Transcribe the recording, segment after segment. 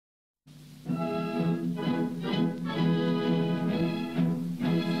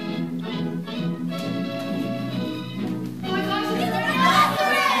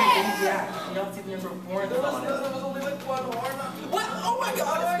never horns there on it. There was only like one horn. What? Oh my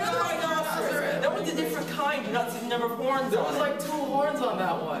God! It's another rhinoceros. That one's a different kind. You're not seeing the number of horns on it. There was like 2 horns on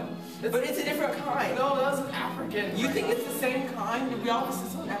that one. But it's a different kind. No, that was an African. You think it's the same kind? We obviously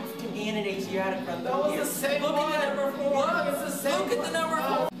saw an African and an Asiatic from that was the same Look one. at the number of horns. Look, it's the same. Look at the number of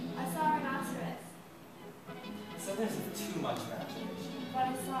horns. I saw a rhinoceros. Sometimes it's too much imagination. What I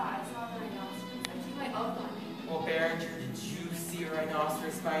saw the rhinoceros. I took my oath on it. Well, Behringer, did you see a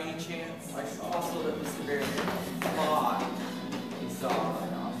rhinoceros by any chance? I saw. Possible that Mr. Behringer thought he saw a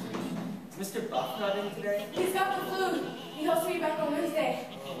rhinoceros. Is Mr. Buff not in today? He's got the flu. He hopes to be back on Wednesday.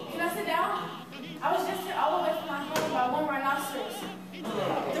 Can I sit down? I was just here all the way from my home by one rhinoceros.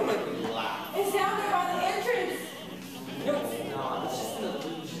 Don't make me laugh. It's down there by the entrance. No, it's not. It's just an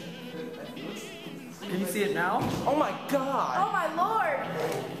illusion. Can you see it now? Oh my God! Oh my Lord!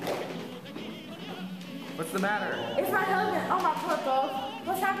 What's the matter? It's my husband. Oh my poor ghost.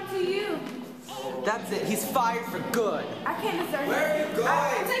 What's happened to you? That's it. He's fired for good. I can't desert him. Where are you going?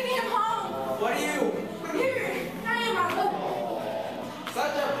 I'm taking him home. What are you? Here. I am my husband.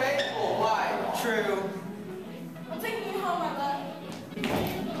 Such a faithful wife. True. I'm taking you home, my love.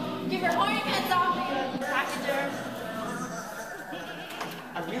 Give your horny pants off, you packager.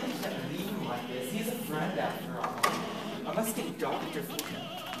 I really can't leave him like this. He's a friend after all. I must get a doctor for him.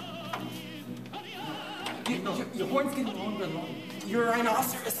 Your horn's getting longer and longer. You're a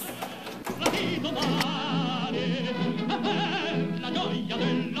rhinoceros.